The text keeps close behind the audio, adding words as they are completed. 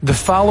The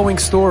following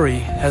story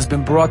has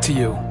been brought to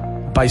you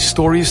by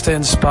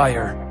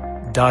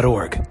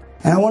StoriesToInspire.org.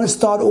 And I want to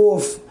start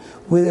off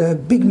with a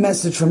big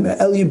message from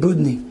Elia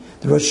Budny,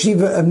 the Rosh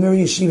Yeshiva of Mir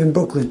Yeshiva in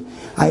Brooklyn.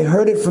 I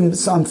heard it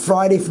on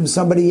Friday from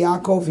somebody,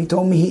 Yaakov. He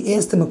told me he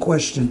asked him a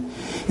question.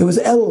 It was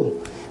El.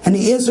 And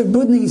he answered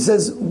Budny, he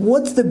says,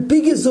 what's the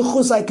biggest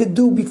zechus I could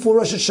do before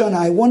Rosh Hashanah?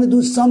 I want to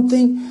do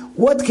something.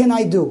 What can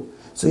I do?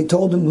 So he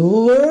told him,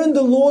 learn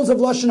the laws of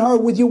Lashon Hara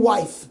with your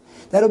wife.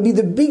 That'll be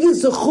the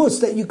biggest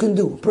zechus that you can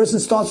do. A person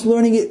starts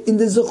learning it in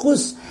the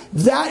zechus,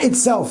 that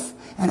itself.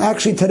 And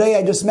actually today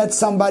I just met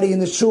somebody in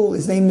the shul,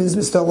 his name is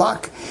Mr.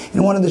 Lak,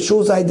 in one of the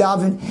shuls I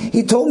daven.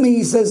 He told me,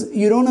 he says,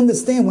 you don't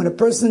understand, when a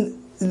person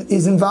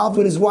is involved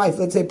with his wife,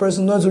 let's say a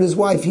person learns with his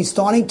wife, he's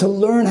starting to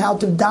learn how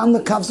to down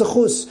the kav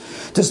zechus,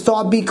 to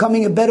start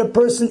becoming a better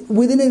person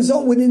within his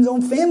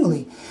own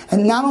family.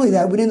 And not only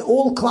that, within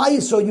all Klal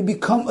Yisrael, you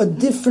become a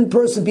different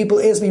person. People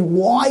ask me,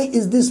 why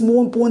is this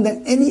more important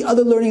than any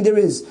other learning there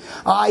is?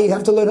 You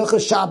have to learn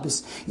Hilchos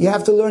Shabbos. You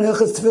have to learn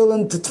Hilchos Tefillah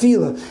and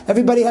Tefillah.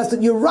 Everybody has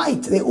to, you're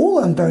right, they all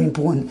are very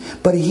important.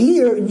 But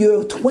here,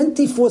 you're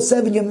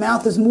 24/7, your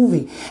mouth is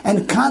moving.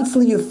 And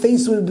constantly you're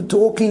faced with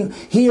talking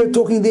here,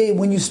 talking there.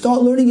 When you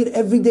start learning it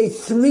every day,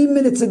 3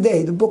 minutes a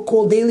day, the book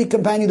called Daily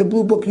Companion, the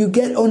Blue Book, you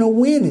get an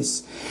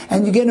awareness.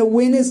 And you get an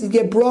awareness, you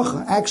get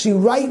bracha. Actually,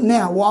 right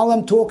now, while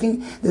I'm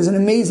talking, there's a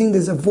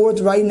word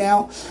right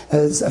now.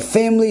 It's a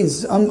family,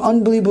 it's an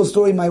unbelievable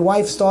story. My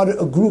wife started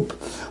a group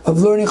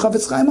of learning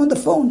Chafetz Chaim on the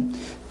phone.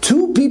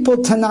 2 people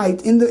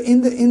tonight in the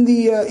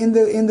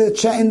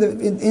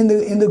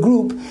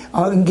group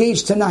are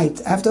engaged tonight.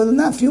 After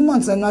a few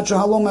months, I'm not sure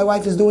how long my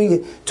wife is doing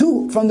it.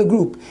 2 from the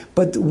group,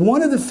 but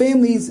one of the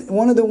families,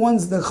 one of the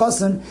ones, the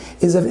chassan,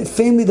 is a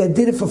family that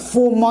did it for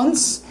 4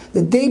 months.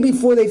 The day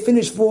before they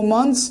finished 4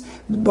 months,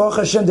 Baruch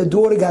Hashem, the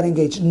daughter got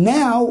engaged.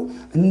 Now,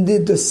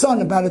 the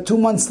son, about 2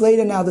 months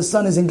later now, the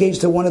son is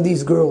engaged to one of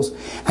these girls.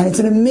 And it's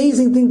an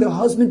amazing thing. The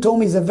husband told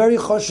me, he's a very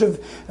choshev,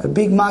 a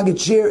big Maggid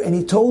Shir, and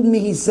he told me,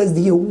 he says,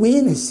 the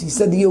awareness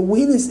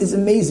is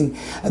amazing.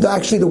 And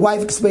actually, the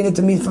wife explained it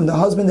to me from the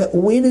husband, that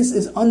awareness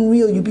is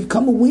unreal. You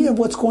become aware of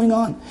what's going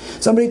on.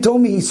 Somebody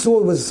told me he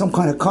saw, it was some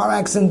kind of car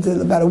accident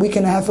about a week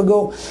and a half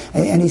ago,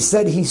 and he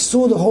said he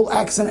saw the whole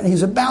accident, and he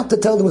was about to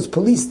tell, there was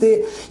police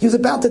there, he was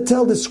about to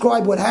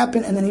describe what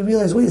happened, and then he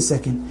realized, wait a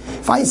second,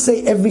 if I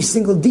say every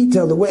single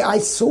detail the way I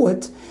saw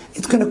it,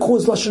 it's going to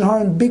cause Lashon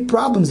Hara big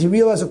problems. He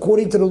realized,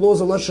 according to the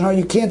laws of Lashon Hara,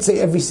 you can't say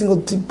every single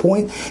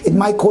point. It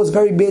might cause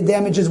very bad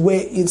damages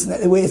where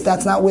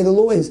that's not where the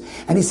law is.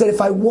 And he said,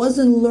 if I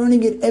wasn't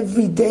learning it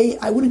every day,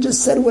 I would have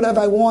just said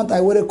whatever I want.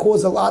 I would have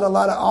caused a lot of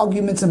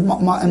arguments and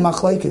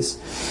machlekes.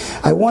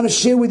 I want to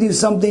share with you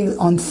something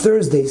on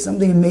Thursday,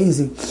 something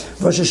amazing.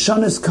 Rosh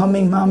Hashanah is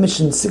coming, mamish,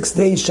 in 6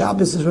 days.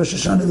 Shabbos is Rosh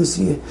Hashanah this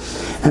year.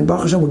 And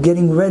Baruch Hashem, we're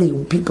getting ready.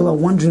 People are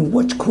wondering,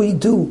 what could we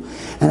do?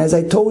 And as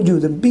I told you,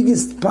 the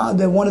biggest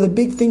problem, one of the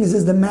big things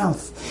is the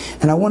mouth.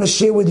 And I want to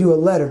share with you a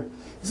letter.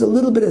 It's a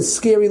little bit of a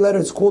scary letter.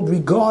 It's called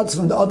Regards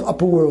from the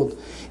Upper World.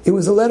 It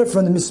was a letter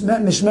from the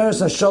Mishmeres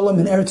HaShalom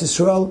in Eretz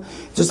Yisrael,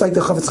 just like the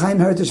Chafetz Chaim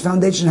Heritage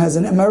Foundation has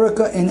in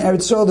America. In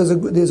Eretz Yisrael,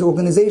 there's an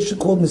organization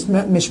called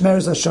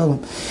Mishmeres HaShalom.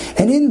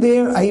 And in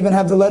there, I even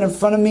have the letter in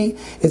front of me,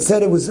 it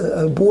said it was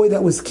a boy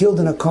that was killed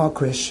in a car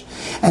crash.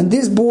 And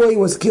this boy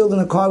was killed in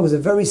a car. It was a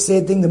very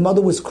sad thing. The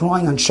mother was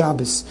crying on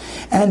Shabbos.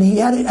 And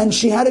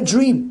she had a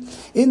dream.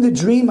 In the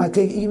dream, I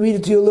can read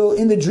it to you a little.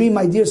 In the dream,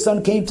 my dear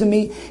son came to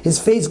me, his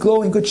face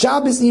glowing. Good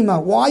Shabbos,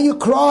 Ima. Why are you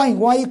crying?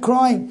 Why are you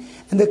crying?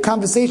 And the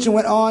conversation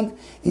went on.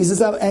 He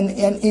says,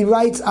 and he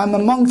writes, I'm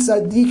among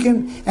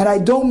tzaddikim, and I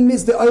don't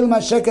miss the oil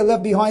masheka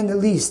left behind the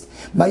least.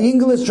 My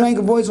English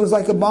tranquil voice was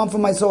like a balm for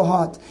my soul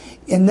heart.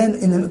 And then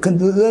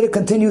the letter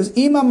continues,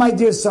 Ima, my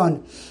dear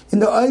son, in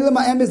the Olam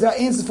HaEmes there are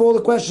answers for all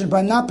the questions, but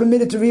I'm not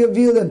permitted to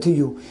reveal them to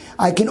you.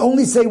 I can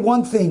only say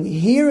one thing.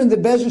 Here in the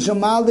Bezin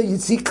Shamalda, you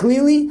see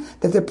clearly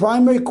that the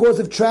primary cause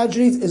of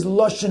tragedies is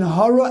Lashon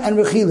Hara and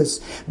Rechilas.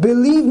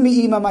 Believe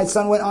me, Ima, my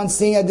son went on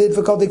saying, I did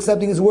difficulty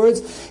accepting his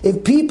words.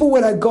 If people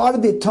would have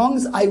guarded their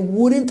tongues, I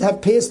wouldn't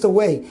have passed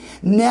away.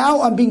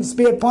 Now I'm being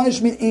spared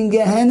punishment in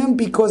Gehenna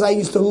because I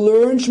used to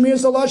learn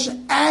Shmiras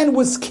HaLashon and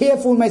was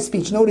careful in my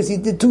speech. Notice he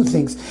did 2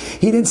 things.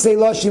 He didn't say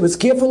Lashon, he was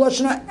careful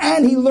Lashon Hara,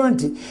 and he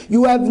learned it.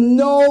 You have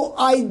no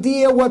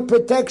idea what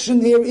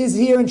protection there is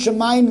here in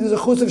Shemayim. There's a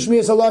chus of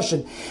Shmiras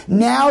HaLashon.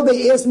 Now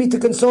they ask me to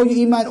console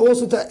you, Ima, and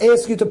also to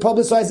ask you to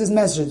publicize this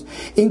message.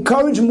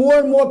 Encourage more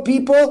and more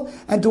people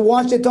and to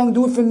watch their tongue.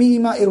 Do it for me,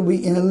 Ima. It'll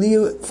be in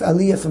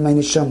aliyah for my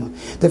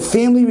neshama. The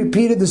family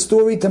repeated the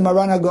story to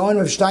Maran HaGaon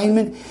of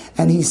Steinman,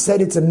 and he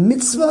said it's a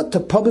mitzvah to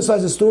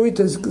publicize the story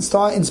to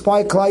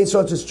inspire Klal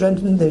Yisrael to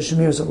strengthen their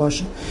Shmiras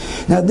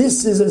HaLashon. Now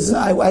this is,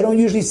 I don't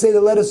usually say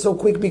the letter so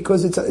quick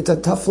because it's a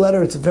tough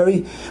letter.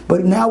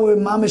 But now we're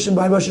mamish, and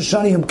by Rosh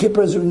Hashanah, Yom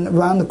Kippur is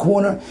around the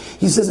corner.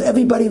 He says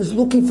everybody was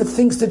looking for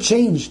things to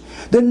change.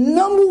 The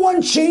number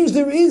one change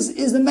there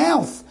is the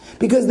mouth.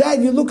 Because that,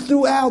 if you look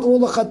throughout all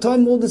the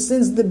Chatan, all the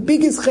sins, the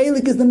biggest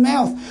chalik is the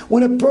mouth.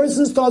 When a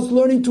person starts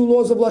learning 2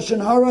 laws of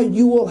Lashon Hara,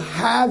 you will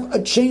have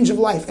a change of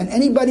life. And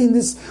anybody in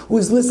this who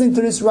is listening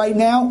to this right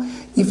now,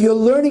 if you're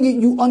learning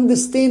it, you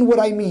understand what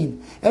I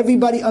mean.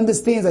 Everybody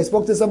understands. I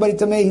spoke to somebody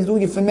today, he's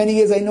doing it for many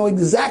years. I know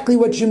exactly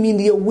what you mean.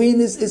 The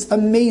awareness is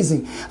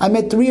amazing. I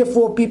met 3 or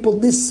 4 people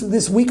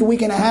this week, a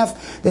week and a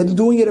half, that are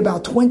doing it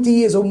about 20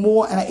 years or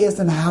more, and I asked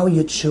them, how are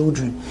your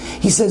children?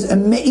 He says,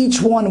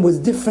 each one was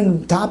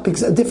different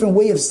topics, a different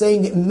way of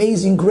saying it,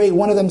 amazing, great.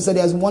 One of them said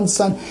he has one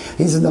son,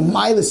 he said the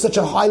mile is such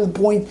a high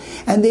point,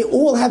 and they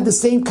all have the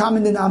same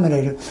common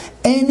denominator.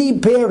 Any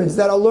parents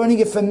that are learning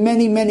it for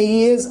many, many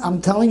years,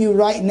 I'm telling you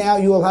right now,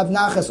 you will have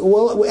nachas.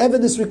 Wherever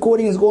this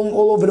recording is going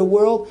all over the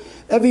world,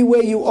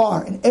 everywhere you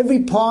are, in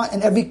every part,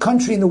 in every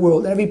country in the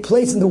world, in every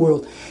place in the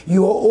world,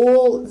 you will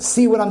all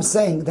see what I'm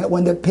saying, that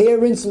when the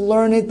parents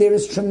learn it, there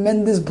is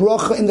tremendous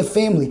bracha in the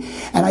family.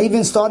 And I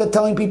even started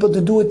telling people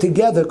to do it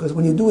together, because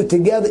when you do it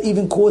together, it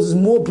even causes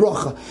more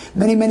bracha.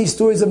 Many, many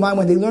stories of mine,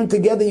 when they learn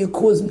together, you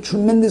cause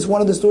tremendous.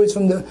 One of the stories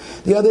from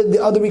the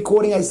other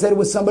recording I said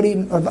was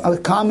somebody, a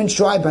common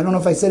tribe, I don't know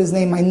if I said his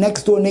name, my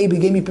next door neighbor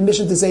gave me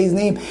permission to say his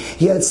name.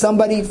 He had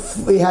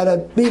a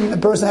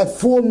person had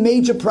 4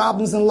 major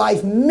problems in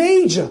life,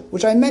 major,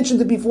 which I mentioned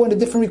it before in a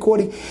different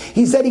recording.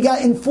 He said he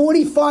got in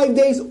 45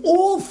 days,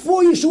 all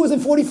 4 Yeshuas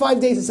in 45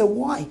 days. I said,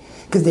 why?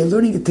 Because they're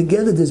learning it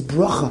together. There's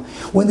bracha.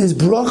 When there's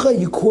bracha,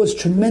 you cause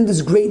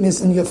tremendous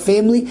greatness in your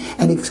family,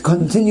 and it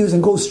continues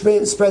and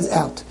spreads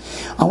out.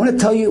 I want to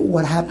tell you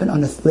what happened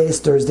on the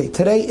last Thursday.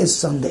 Today is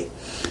Sunday.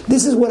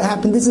 This is what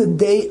happened. This is a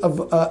day of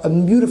a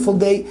beautiful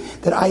day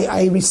that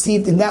I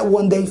received in that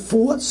one day.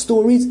 4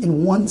 stories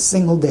in one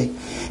single day.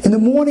 In the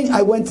morning,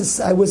 I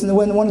was in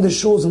one of the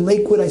shuls in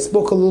Lakewood. I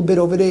spoke a little bit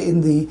over there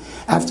in the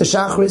after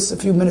Shachris, a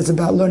few minutes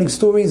about learning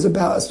stories,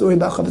 about a story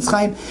about Chavetz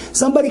Chaim.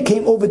 Somebody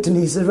came over to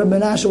me. He said, Rabbi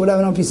Menache, whatever,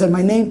 I don't know if he said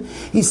my name.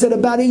 He said,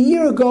 about a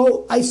year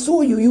ago, I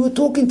saw you. You were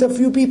talking to a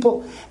few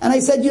people. And I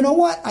said, you know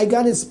what? I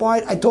got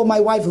inspired. I told my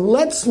wife,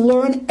 let's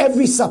learn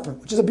every supper,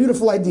 which is a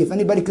beautiful idea. If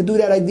anybody could do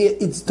that idea,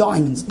 it's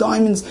diamonds.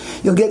 Diamonds,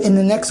 you'll get in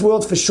the next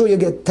world for sure, you'll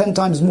get 10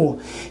 times more.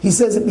 He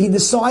says, he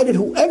decided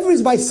whoever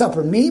is by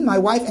supper, me, my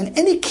wife, and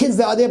any kids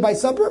that are there by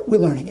supper, we're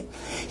learning it.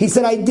 He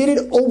said, I did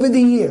it over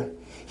the year.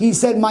 He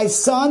said, my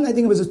son, I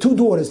think it was 2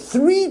 daughters,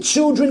 3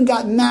 children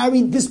got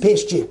married this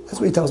past year.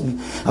 That's what he tells me.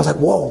 I was like,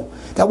 whoa.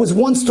 That was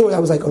one story. I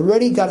was like,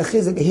 already got a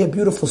chizuk here,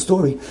 beautiful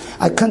story.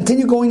 I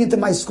continue going into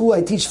my school.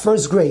 I teach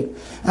 1st grade.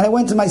 And I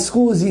went to my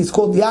school. It's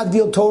called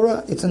Yagdil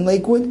Torah. It's in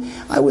Lakewood.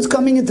 I was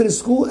coming into the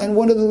school, and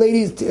one of the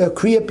ladies,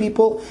 Kriya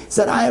people,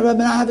 said,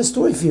 Rabbi, I have a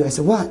story for you. I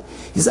said, what?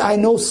 He said, I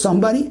know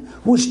somebody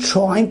who's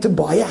trying to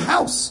buy a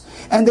house.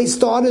 And they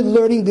started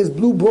learning this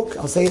blue book.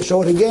 I'll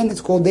show it again. It's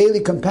called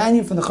Daily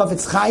Companion from the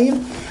Chavetz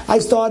Chaim.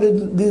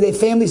 Their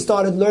family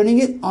started learning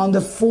it. On the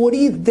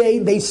 40th day,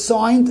 they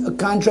signed a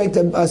contract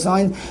to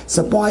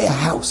buy a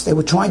house. They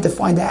were trying to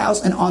find a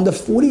house, and on the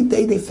 40th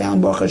day, they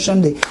found Baruch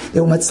Hashem. They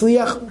were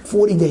Matzliach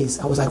 40 days.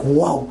 I was like,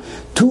 wow.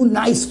 2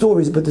 nice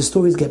stories, but the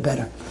stories get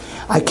better.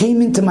 I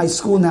came into my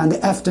school now in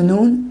the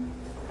afternoon.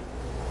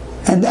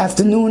 And the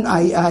afternoon,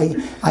 I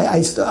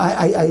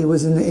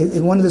was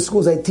in one of the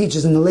schools I teach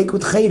is in the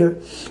Lakewood Cheder.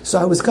 So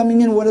I was coming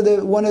in. One of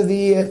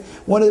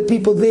the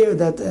people there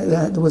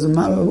that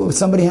was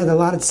somebody had a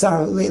lot of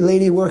tzara.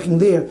 Lady working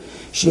there.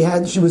 She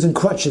was in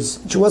crutches.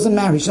 She wasn't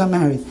married. She's not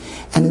married.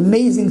 And the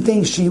amazing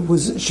thing, she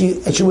was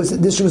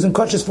in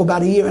crutches for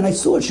about a year. And I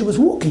saw her. She was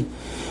walking.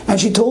 And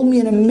she told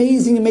me an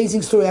amazing,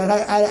 amazing story. And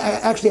I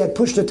actually had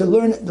pushed her to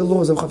learn the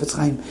laws of Chavetz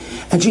Chaim.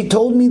 And she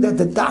told me that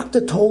the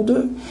doctor told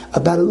her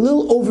about a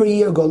little over a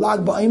year ago, Lag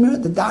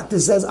Ba'omer, the doctor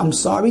says, I'm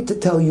sorry to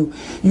tell you,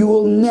 you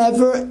will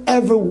never,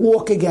 ever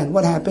walk again.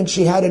 What happened?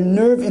 She had a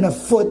nerve in her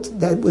foot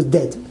that was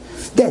dead.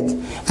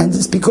 And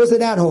it's because of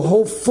that, her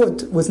whole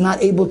foot was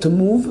not able to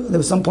move. There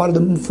was some part of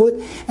the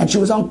foot, and she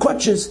was on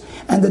crutches.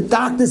 And the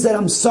doctor said,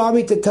 I'm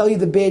sorry to tell you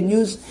the bad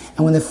news.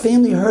 And when the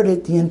family heard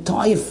it, the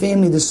entire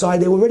family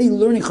decided, they were already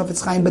learning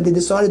Chavetz Chaim, but they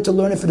decided to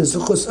learn it for the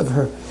zuchus of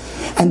her.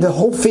 And the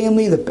whole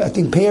family, I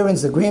think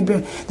parents, the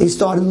grandparents, they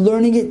started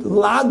learning it,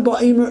 Lag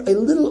Ba'omer, a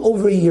little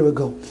over a year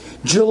ago.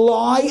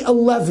 July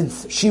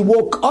 11th, she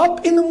woke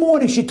up in the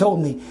morning, she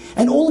told me,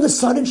 and all of a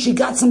sudden she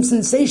got some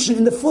sensation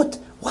in the foot.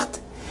 What?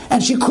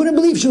 And she couldn't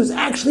believe she was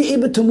actually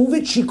able to move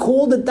it. She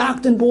called the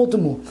doctor in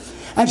Baltimore.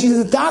 And she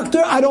says,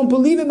 doctor, I don't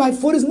believe it, my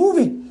foot is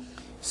moving.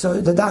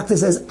 So the doctor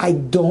says, I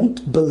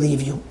don't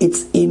believe you.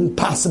 It's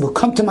impossible.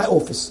 Come to my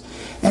office.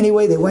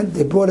 Anyway,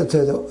 they brought her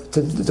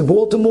to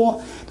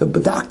Baltimore. The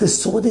doctor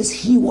saw this.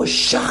 He was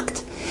shocked.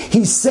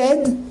 He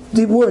said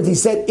the word. He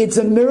said, it's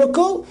a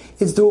miracle.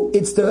 it's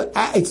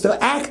the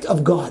act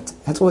of God.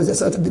 That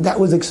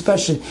was the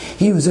expression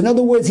he used. In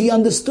other words, he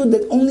understood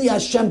that only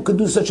Hashem could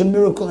do such a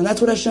miracle, and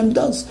that's what Hashem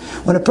does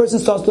when a person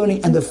starts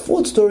learning. And the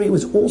fourth story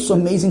was also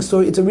an amazing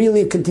story. It's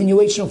really a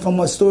continuation from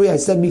a story I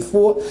said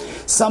before.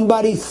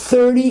 Somebody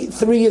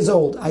 33 years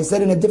old. I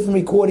said in a different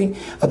recording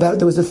about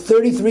there was a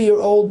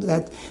 33-year-old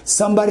that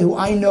somebody who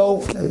I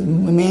know, a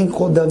man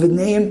called David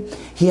Naim,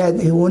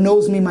 who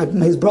knows me,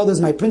 his brother's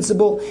my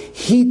principal.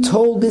 He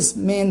told this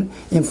man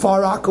in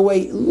Far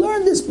Rockaway,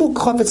 learn this book,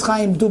 Chafetz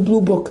Chaim, do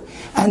Blue Book.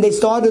 And they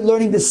started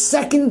learning the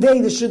second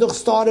day the shidduch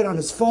started on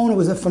his phone. It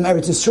was from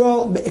Eretz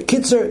Yisrael.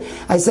 Kitzer,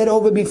 I said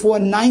over before,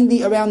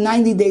 around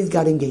 90 days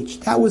got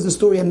engaged. That was the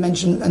story I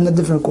mentioned in a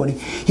different recording.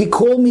 He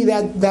called me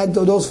that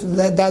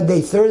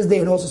day, Thursday,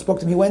 and also spoke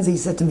to me Wednesday. He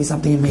said to me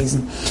something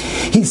amazing.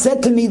 He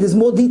said to me, there's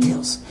more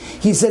details.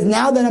 He said,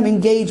 now that I'm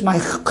engaged, my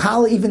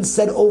Kala even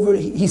said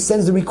he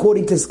sends the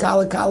recording to his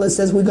Kala. Kala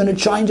says, we're going to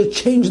try to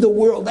change the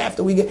world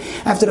after the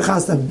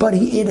Chasna. But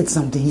he added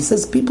something. He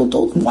says, people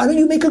told him, why don't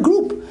you make a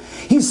group?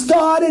 He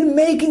started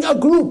making a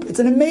group. It's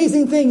an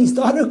amazing thing. He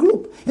started a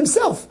group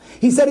himself.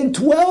 He said in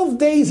 12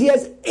 days he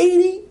has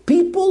 80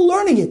 people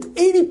learning it.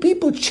 80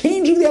 people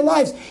changing their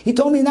lives. He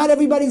told me not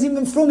everybody's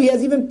even from. He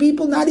has even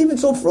people not even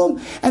so from.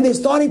 And they're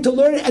starting to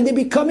learn it and they're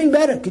becoming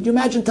better. Could you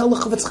imagine? Tell the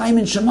Chafetz Chaim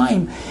in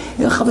Shemaim.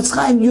 Chafetz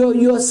Chaim,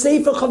 your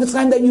Sefer Chafetz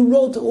Chaim that you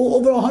wrote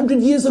over 100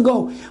 years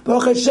ago.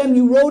 Baruch Hashem,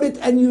 you wrote it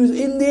and you're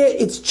in there.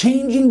 It's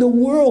changing the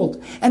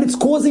world. And it's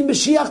causing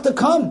Mashiach to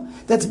come.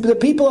 The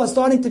people are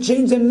starting to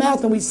change their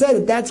mouth. And we said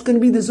it. That's going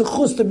to be the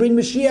zechus to bring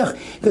Mashiach.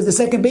 Because the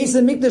second base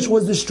of Mikdash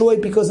was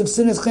destroyed because of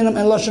sinas chinam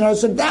and lashon hara.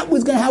 So that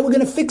was how we're going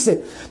to fix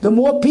it. The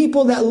more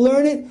people that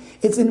learn it,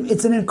 it's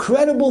an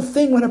incredible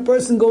thing when a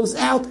person goes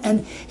out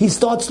and he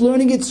starts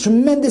learning it.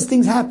 Tremendous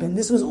things happen.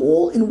 This was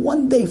all in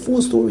one day,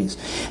 4 stories.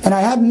 And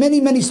I have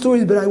many, many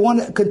stories, but I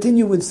want to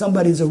continue with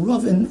somebody who's a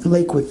Rav in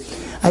Lakewood.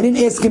 I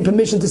didn't ask him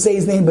permission to say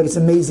his name, but it's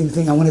an amazing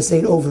thing. I want to say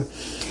it over.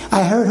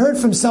 I heard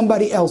from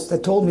somebody else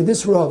that told me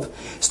this Rav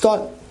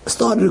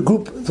started a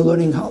group to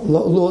learning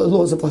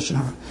laws of lashon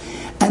hara.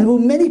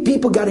 And many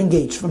people got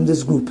engaged from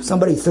this group.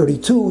 Somebody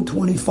 32,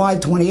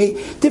 25,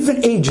 28,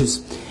 different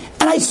ages.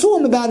 And I saw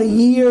him about a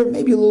year,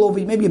 maybe a little over,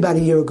 maybe about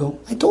a year ago.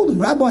 I told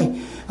him, Rabbi,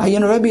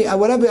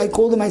 whatever, I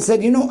called him, I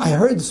said, I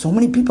heard so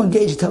many people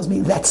engaged. He tells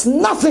me, that's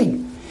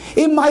nothing.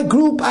 In my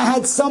group, I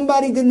had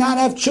somebody did not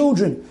have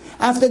children.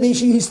 After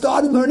he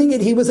started learning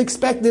it, he was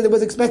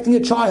expecting a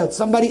child.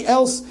 Somebody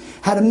else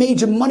had a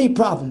major money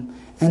problem.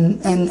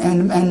 And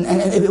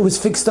it was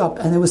fixed up,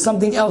 and there was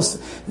something else.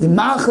 The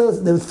Machal,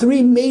 there were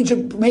 3 major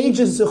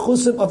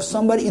zechusim of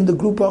somebody in the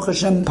group, Baruch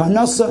Hashem,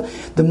 Parnasa.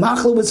 The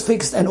Machal was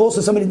fixed, and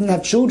also somebody didn't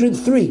have children.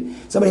 3.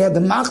 Somebody had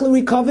the Machal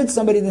recovered,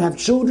 somebody didn't have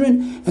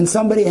children, and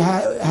somebody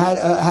had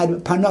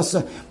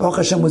Parnasa. Baruch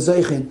Hashem was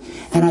Zeichin.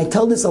 And I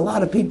tell this a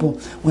lot of people,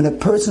 when a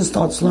person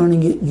starts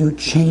learning it, you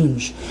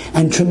change.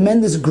 And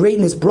tremendous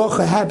greatness,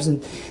 bracha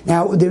happens.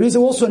 Now, there is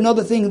also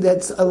another thing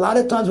that a lot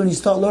of times when you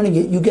start learning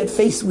it, you get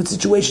faced with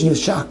situations, you're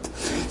shocked.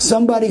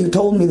 Somebody who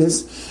told me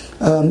this,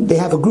 they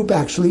have a group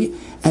actually,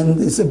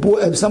 and it's a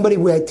boy, somebody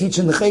where I teach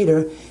in the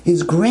Cheder,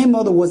 his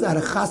grandmother was at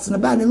a chassan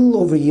about a little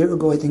over a year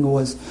ago, I think it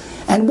was.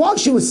 And while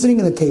she was sitting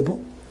at the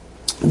table,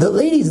 the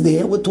ladies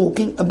there were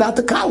talking about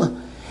the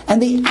Kala. And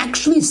they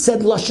actually said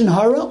Lashon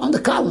Hara on the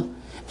Kala.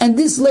 And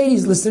this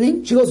lady's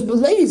listening. She goes, but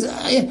ladies,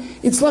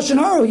 it's Lashon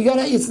Hara.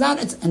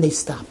 And they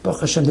stopped.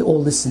 Baruch Hashem, they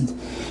all listened.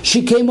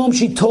 She came home,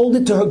 she told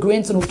it to her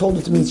grandson who told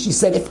it to me. She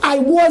said, if I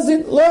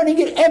wasn't learning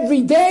it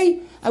every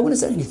day, I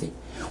wouldn't have said anything.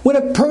 When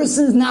a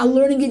person's not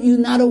learning it, you're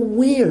not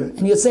aware.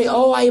 And you say,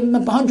 I am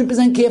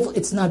 100% careful.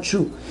 It's not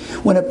true.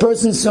 When a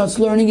person starts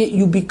learning it,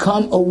 you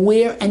become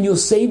aware and you'll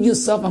save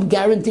yourself. I'm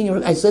guaranteeing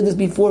you. I said this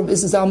before.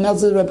 This is Al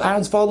Meltzer, Reb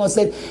Aaron's father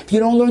said, if you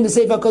don't learn the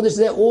Sefer HaKadosh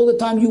there all the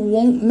time, you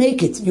won't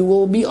make it. You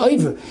will be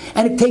over.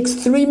 And it takes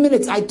 3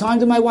 minutes. I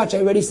timed in my watch. I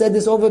already said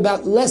this over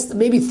about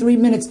maybe 3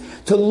 minutes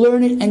to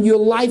learn it, and your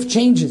life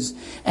changes.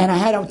 And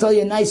I'll tell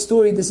you a nice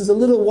story. This is a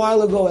little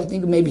while ago. I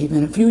think maybe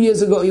even a few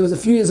years ago. It was a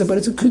few years ago, but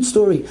it's a good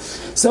story.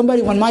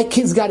 Somebody, when my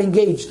kids got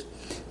engaged,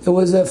 there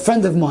was a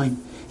friend of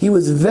mine. He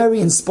was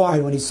very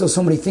inspired when he saw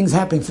so many things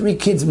happening.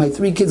 My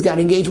 3 kids got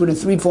engaged within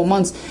 3-4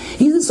 months.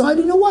 He decided,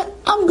 you know what?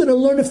 I'm going to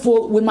learn it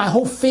with my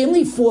whole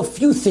family for a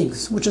few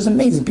things, which is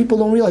amazing. People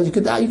don't realize you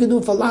could do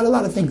it for a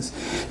lot of things.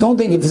 Don't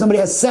think if somebody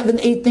has 7,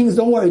 8 things,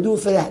 don't worry, do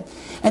it for that.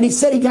 And he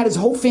said he got his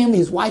whole family,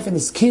 his wife and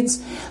his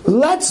kids.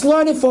 Let's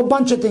learn it for a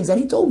bunch of things.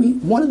 And he told me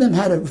one of them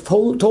had a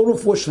total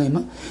 4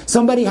 shlema.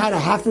 Somebody had a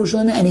half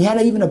shlema, and he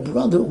had even a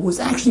brother who was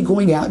actually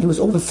going out. He was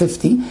over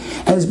 50,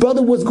 and his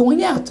brother was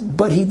going out.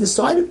 But he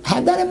decided,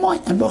 had that in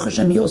mind. And Baruch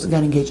Hashem, he also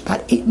got engaged.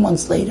 About 8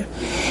 months later,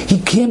 he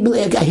can't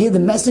believe, I hear the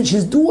message,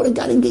 his daughter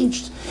got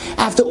engaged.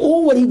 After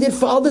all what he did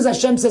for others,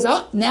 Hashem says,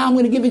 now I'm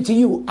going to give it to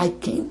you. I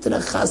came to the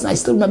chasna, I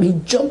still remember, he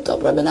jumped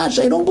up, Rabbi Menache,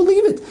 I don't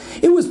believe it.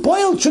 It was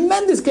boiled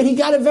tremendous, because he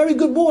got a very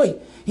good boy.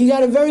 He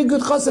got a very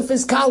good chasna for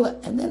his kala.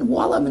 And then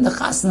while I'm in the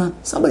chasna,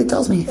 somebody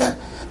tells me,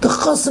 The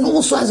chassan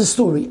also has a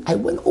story. I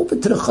went over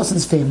to the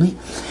chassan's family,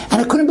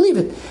 and I couldn't believe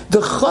it.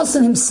 The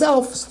chassan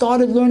himself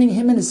started learning,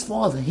 him and his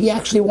father. He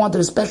actually wanted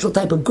a special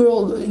type of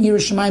girl,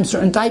 Yerushalayim,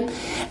 certain type,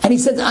 and he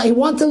said, I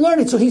want to learn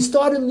it. So he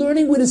started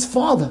learning with his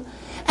father.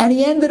 And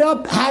he ended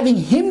up having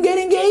him get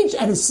engaged,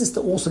 and his sister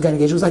also got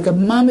engaged. It was like a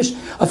mamish,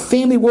 a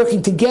family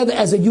working together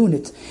as a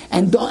unit.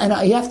 And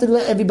I have to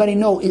let everybody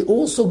know, it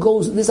also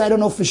goes, this I don't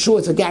know for sure,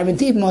 it's a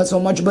guarantee, not so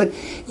much, but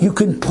you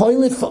can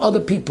poil it for other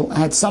people. I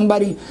had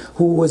somebody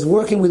who was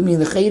working with me in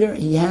the cheder,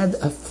 he had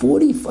about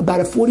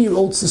a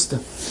 40-year-old sister.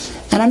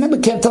 And I remember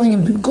kept telling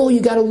him, go,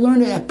 you got to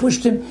learn it. I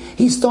pushed him.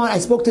 I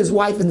spoke to his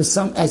wife in the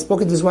summer. I spoke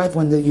to his wife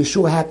when the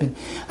Yeshua happened.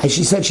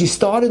 She said she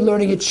started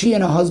learning it, she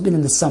and her husband,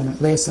 in the summer,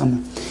 last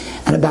summer.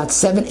 And about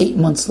 7-8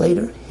 months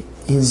later,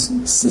 his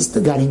sister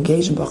got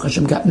engaged and Baruch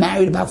Hashem got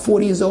married, about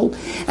 40 years old.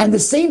 And the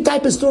same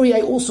type of story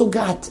I also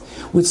got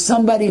with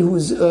somebody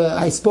who's,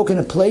 I spoke in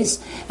a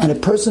place, and a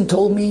person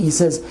told me, he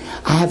says,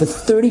 I have a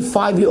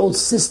 35-year-old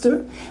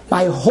sister.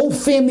 My whole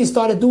family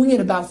started doing it.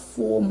 About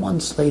 4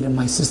 months later,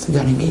 my sister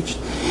got engaged.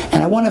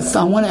 And I want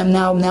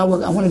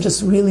to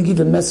just really give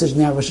a message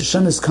now. Rosh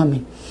Hashanah is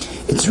coming.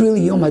 It's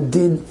really Yom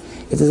Adin.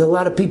 There's a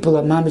lot of people,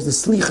 the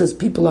slichas,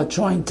 people are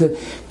trying to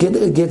get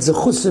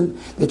zechusim,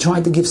 they're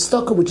trying to give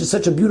tzedakah, which is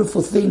such a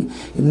beautiful thing,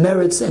 it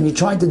merits, and you're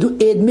trying to do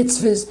add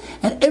mitzvahs,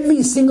 and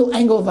every single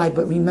angle of life.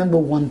 But remember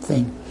one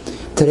thing.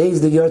 Today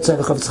is the Yortzai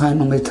V'Chavetz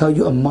Chaim. I'm going to tell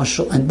you a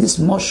mashal, and this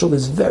mashal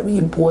is very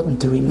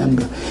important to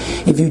remember.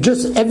 If you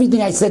just,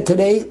 everything I said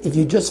today, if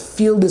you just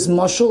feel this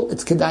mashal,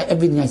 it's kedai,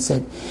 everything I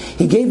said.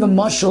 He gave a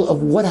mashal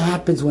of what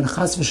happens when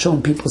chas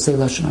v'sholom people say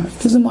Lashon Hara. He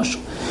gives a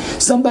mashal.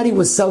 Somebody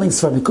was selling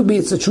svarim. It could be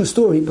it's a true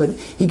story, but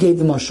he gave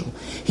the mashal.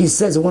 He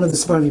says, one of the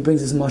svarim, he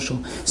brings his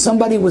mashal.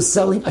 Somebody was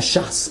selling a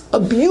shas, a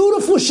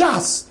beautiful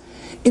shas.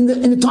 In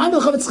the time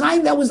of Chavetz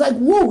Chaim, that was like,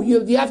 whoa,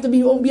 you have to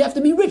be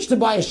rich to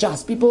buy a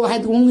shas. People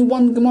had only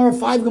one Gemara,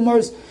 5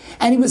 Gemaras,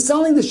 and he was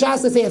selling the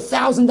shas, let's say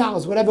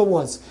 $1,000, whatever it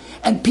was.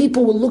 And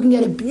people were looking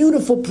at it,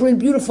 beautiful print,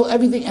 beautiful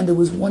everything, and there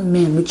was one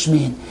man, rich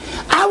man.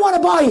 I want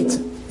to buy it.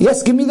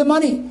 Yes, give me the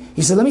money.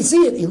 He said, let me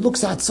see it. He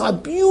looks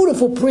outside,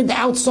 beautiful print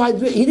outside.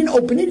 He didn't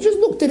open it, he just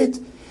looked at it.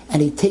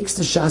 And he takes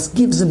the shas,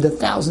 gives him the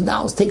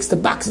 $1,000, takes the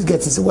boxes,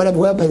 gets it,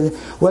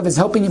 whoever's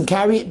helping him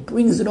carry it,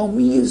 brings it home.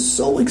 He is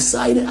so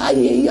excited.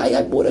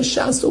 I bought a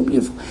shas, so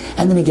beautiful.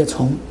 And then he gets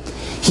home.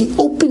 He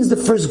opens the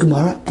first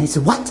Gemara, and he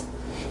said, what?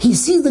 He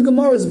sees the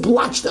Gemara is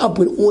blotched up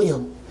with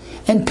oil,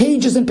 and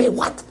pages and pages.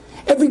 What?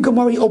 Every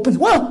Gemara he opens,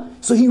 well,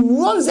 so he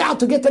runs out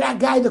to get to that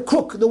guy, the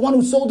crook, the one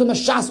who sold him a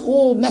shas,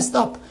 all messed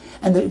up.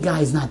 And the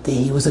guy's not there.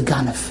 He was a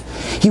ganef.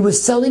 He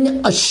was selling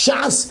a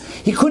shas.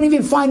 He couldn't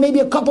even find maybe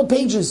a couple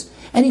pages.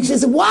 And he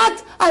says,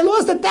 what? I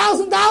lost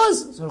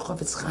 $1,000? So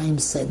Chavetz Chaim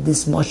said,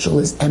 this mashal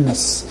is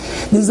emes.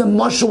 This is a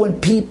mashal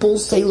when people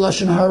say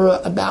Lashon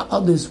Hara about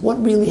others.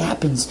 What really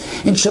happens?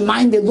 In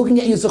Shemaim, they're looking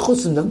at you as a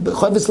chusim. The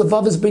Chavetz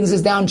Levavos brings us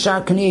down,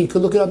 Shar Kanir. You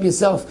can look it up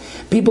yourself.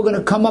 People are going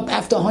to come up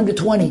after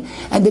 120,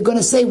 and they're going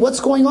to say,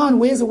 what's going on?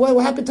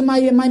 What happened to my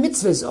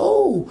mitzvahs?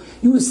 Oh,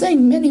 you were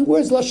saying many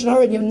words, Lashon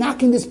Hara, and you're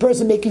knocking this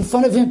person, making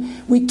fun of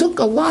him. We took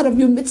a lot of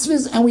your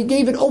mitzvahs, and we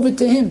gave it over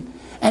to him.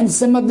 And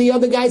some of the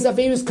other guys'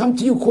 affairs come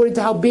to you according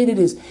to how bad it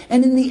is.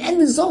 And in the end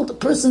result, a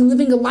person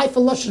living a life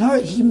of Lashon Hara,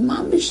 he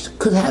mamish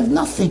could have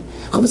nothing.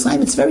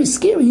 It's very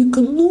scary. You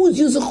could lose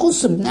your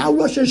zechusim. Now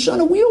Rosh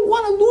Hashanah, we don't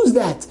want to lose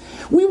that.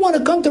 We want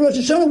to come to Rosh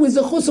Hashanah with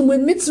zechusim, with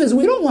mitzvahs.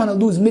 We don't want to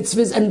lose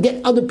mitzvahs and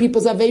get other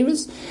people's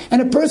affairs.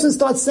 And a person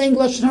starts saying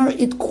Lashon Hara,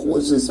 it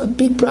causes a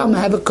big problem. I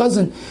have a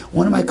cousin,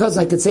 one of my cousins,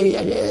 I could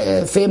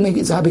say family,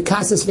 it's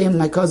Abikasa's family,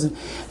 my cousin.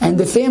 And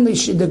the family,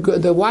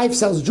 the wife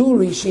sells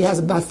jewelry. She has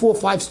about 4 or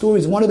 5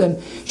 stories. One of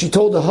them, she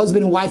told the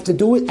husband and wife to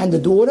do it, and the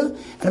daughter,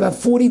 and about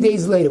 40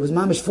 days later, it was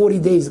mamish 40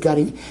 days, got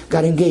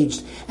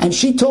engaged. And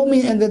she told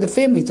me, and the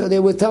family, so they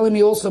were telling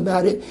me also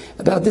about it,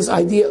 about this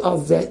idea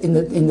of that in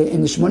the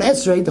Shemona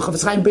Esrei, the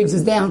Chavetz Chaim brings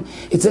this down,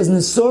 it says,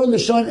 Nesor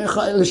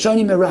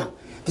Lashoni Merah.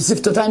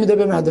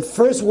 The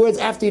first words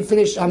after you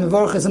finish,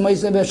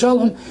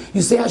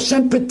 you say,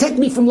 Hashem, protect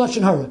me from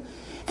Lashon Hara.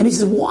 And he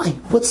says, why?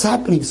 What's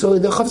happening? So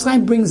the Chavetz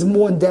Chaim brings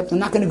more in depth. I'm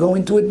not going to go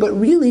into it, but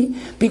really,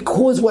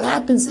 because what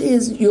happens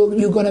is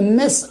you're going to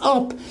mess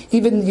up.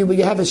 Even you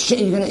have a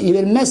shame. You're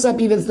going to mess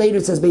up even later.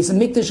 It says, Beis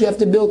Hamikdash you have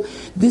to build.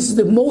 This is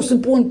the most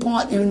important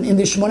part in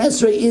the Shemona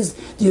Esrei is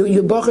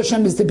your Baruch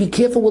Hashem is to be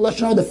careful with Lashon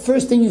Hara. The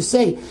first thing you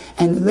say,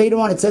 and later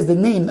on it says the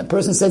name. A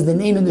person says the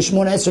name in the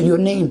Shemona Esrei, your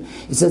name.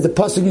 It says the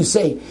pasuk you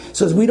say.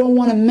 So we don't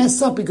want to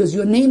mess up because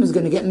your name is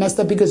going to get messed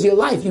up because your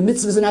life, your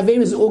mitzvahs and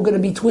averos are all going to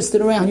be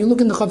twisted around. You look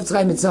in the Chavetz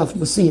Chaim itself,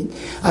 you'll see it.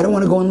 I don't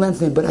want to go in length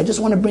there, but I just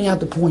want to bring out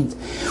the point.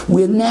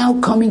 We're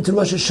now coming to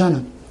Rosh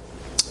Hashanah.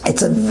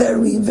 It's a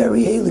very,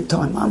 very hailik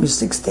time. I'm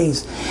 6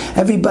 days.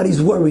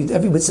 Everybody's worried.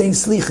 Everybody's saying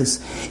slichas.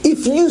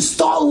 If you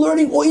start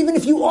learning, or even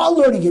if you are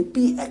learning it,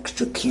 be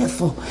extra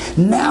careful.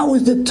 Now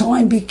is the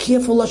time. Be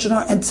careful, Lashon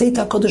Hara, and say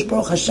to HaKadosh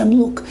Baruch Hashem,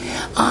 look,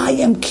 I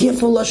am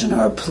careful, Lashon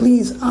Hara,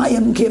 please. I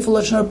am careful,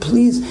 Lashon Hara,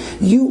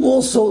 please. You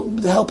also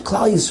help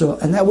Klal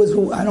Yisrael. And that was,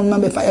 I don't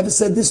remember if I ever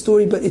said this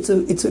story, but it's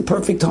a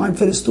perfect time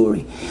for the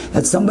story.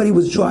 That somebody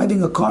was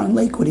driving a car in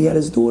Lakewood.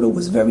 His daughter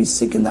was very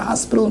sick in the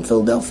hospital in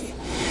Philadelphia.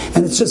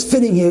 And it's just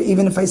fitting here,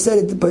 even if I said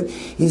it, but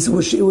he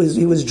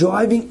was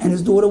driving, and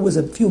his daughter was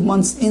a few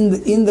months in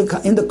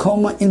the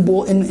coma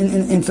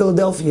in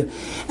Philadelphia,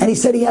 and he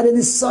said he had an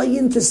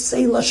nisayon to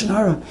say Lashon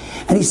Hara,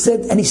 and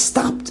he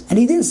stopped, and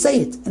he didn't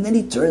say it, and then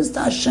he turns to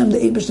Hashem, the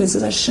Eibush, and he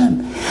says,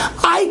 Hashem,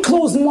 I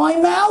closed my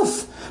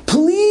mouth,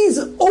 please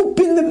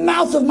open the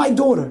mouth of my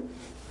daughter.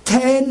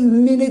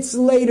 10 minutes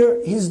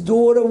later, his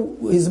daughter,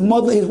 his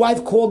mother, his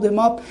wife called him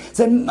up,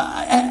 said,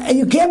 and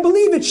you can't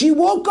believe it, she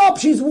woke up,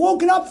 she's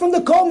woken up from the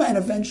coma, and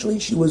eventually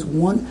she was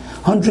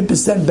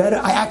 100% better.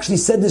 I actually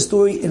said this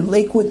story in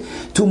Lakewood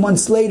 2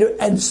 months later,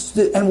 and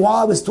while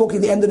I was talking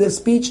at the end of the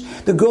speech,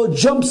 the girl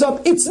jumps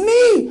up, it's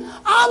me,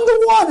 I'm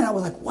the one, and I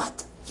was like,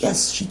 what?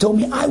 Yes, she told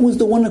me, I was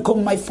the one that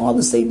called, my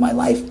father saved my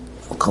life.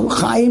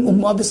 Chaim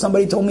umavis,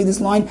 somebody told me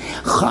this line,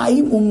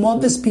 Chaim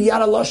umavis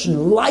biyad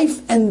halashon. Life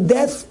and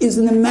death is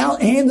in the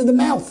hand of the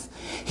mouth.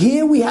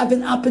 Here we have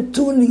an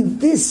opportunity.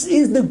 This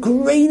is the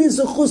greatest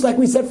zechus, like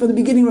we said from the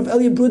beginning of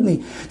Elia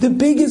Brudny. The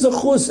biggest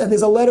zechus, and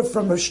there's a letter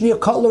from Shneur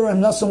Cutler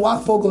and Nassim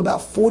Wachvogel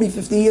about 40,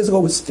 50 years ago.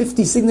 It was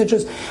 50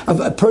 signatures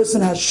of a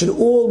person that should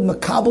all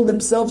makabel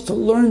themselves to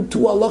learn to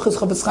halachas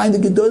Chafetz Chaim. The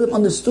Gedolim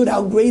understood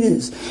how great it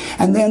is.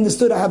 And they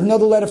understood. I have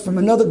another letter from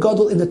another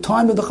Gadol in the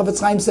time of the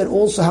Chafetz Chaim said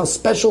also how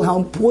special, how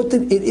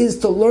important it is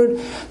to learn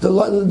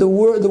the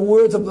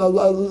words of the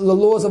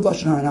laws of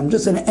Lashon Hara. And I'm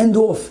just going to end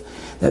off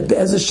that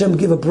Be'ez Hashem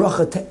give a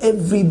bracha to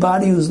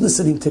everybody who's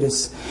listening to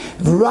this.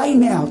 Right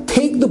now,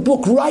 take the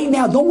book right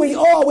now. Don't wait,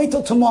 I'll wait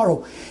till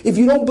tomorrow. If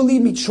you don't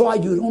believe me, try.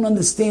 You don't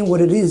understand what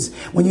it is.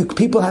 When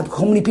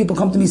how many people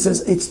come to me and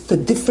says, it's the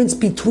difference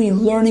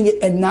between learning it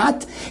and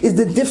not, is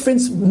the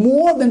difference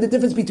more than the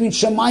difference between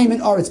Shemayim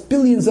and Aretz,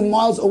 billions of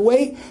miles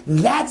away.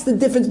 That's the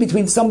difference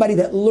between somebody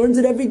that learns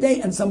it every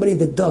day and somebody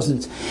that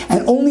doesn't.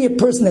 And only a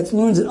person that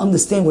learns it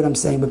understands what I'm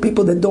saying. But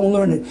people that don't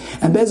learn it,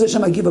 and Be'ez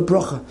Hashem, I give a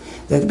bracha,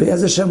 that Be'ez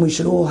Hashem, we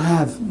should all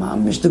have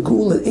Mamish the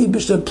Gula,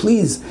 Eibishter,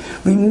 please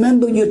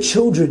remember your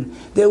children.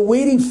 They're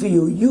waiting for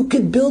you. You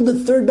could build the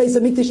third base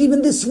of Mikdash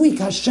even this week.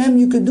 Hashem,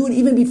 you could do it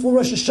even before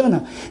Rosh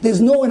Hashanah.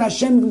 There's no, when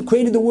Hashem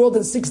created the world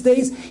in 6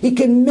 days, He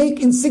can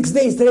make in 6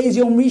 days. Today is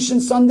Yom Rishon,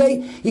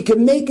 Sunday. He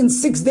can make in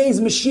 6 days.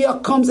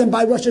 Mashiach comes, and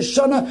by Rosh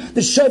Hashanah,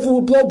 the shofar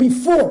will blow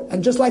before.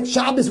 And just like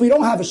Shabbos, we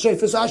don't have a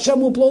shofar, so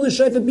Hashem will blow the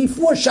shofar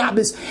before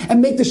Shabbos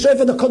and make the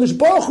shofar the Kadosh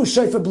Baruch Hu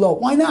shofar blow.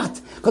 Why not?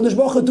 Kadosh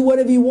Baruch Hu do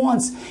whatever He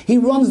wants. He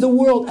runs the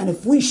world, and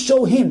if we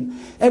show Him,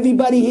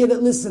 everybody here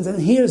that listens and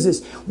hears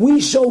this,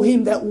 we show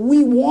Him that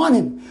we want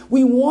Him.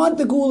 We want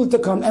the Gula to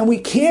come, and we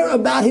care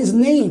about His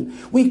name.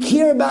 We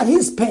care about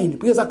His pain,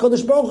 because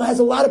HaKadosh Baruch Hu has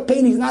a lot of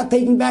pain. He's not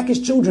taking back His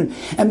children.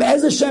 And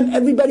Be'ez Hashem,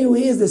 everybody who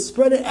hears this,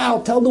 spread it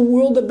out, tell the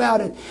world about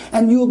it,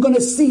 and you're going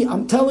to see,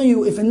 I'm telling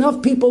you, if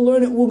enough people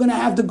learn it, we're going to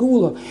have the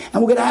Gula.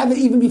 And we're going to have it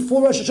even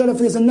before Rosh Hashanah, if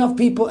there's enough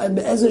people, and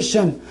Be'ez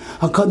Hashem,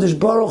 HaKadosh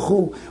Baruch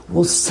Hu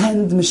will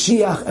send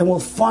Mashiach, and will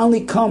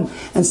finally come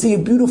and see a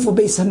beautiful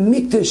Beis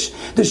HaMikdash,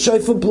 the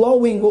shofar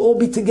blowing, we'll all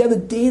be together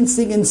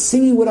dancing and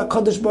singing with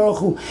HaKadosh Baruch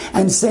Hu,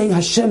 and saying,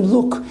 Hashem,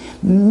 look,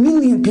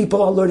 million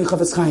people are learning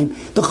Chafetz Chaim.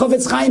 The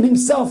Chafetz Chaim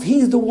himself,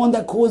 he's the one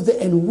that caused it,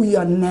 and we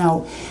are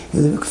now,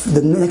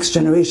 the next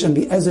generation,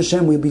 Be'ez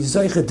Hashem, we'll be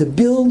Zoicha to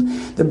build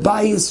the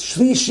Bayis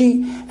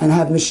Shlishi and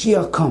have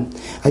Mashiach come.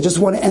 I just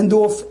want to end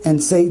off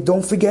and say,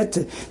 don't forget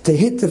to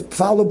hit the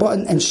follow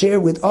button and share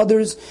with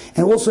others.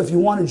 And also, if you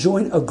want to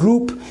join a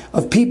group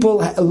of people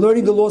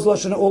learning the laws of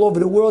Lashon all over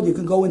the world, you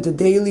can go into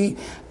daily,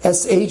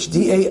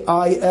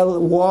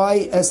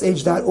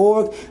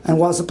 SHDAILY.org, and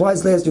while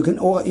supplies last, you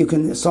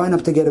can sign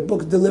up to get a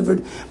book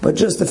delivered. But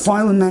just the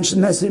final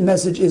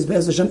message is,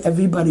 Be'ez Hashem,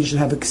 everybody should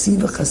have a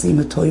ksiva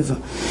chasima toiva.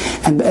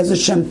 And Be'ez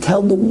Hashem,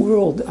 tell the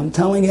world, I'm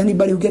telling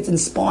anybody who gets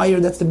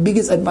inspired, that's the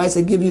biggest advice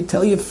I give you,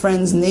 tell your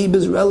friends,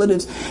 neighbors,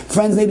 relatives,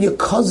 maybe your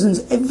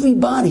cousins,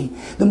 everybody.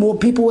 The more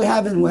people we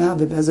have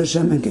Be'ez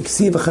Hashem, and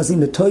ksiva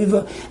chasima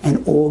toiva,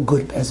 and all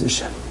good, Be'ez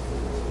Hashem.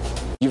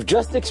 You've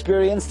just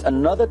experienced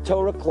another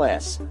Torah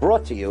class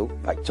brought to you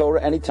by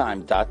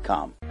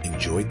TorahAnytime.com.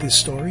 Enjoyed this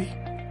story?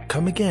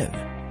 Come again.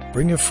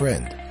 Bring a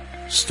friend.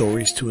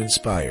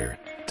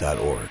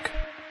 StoriesToInspire.org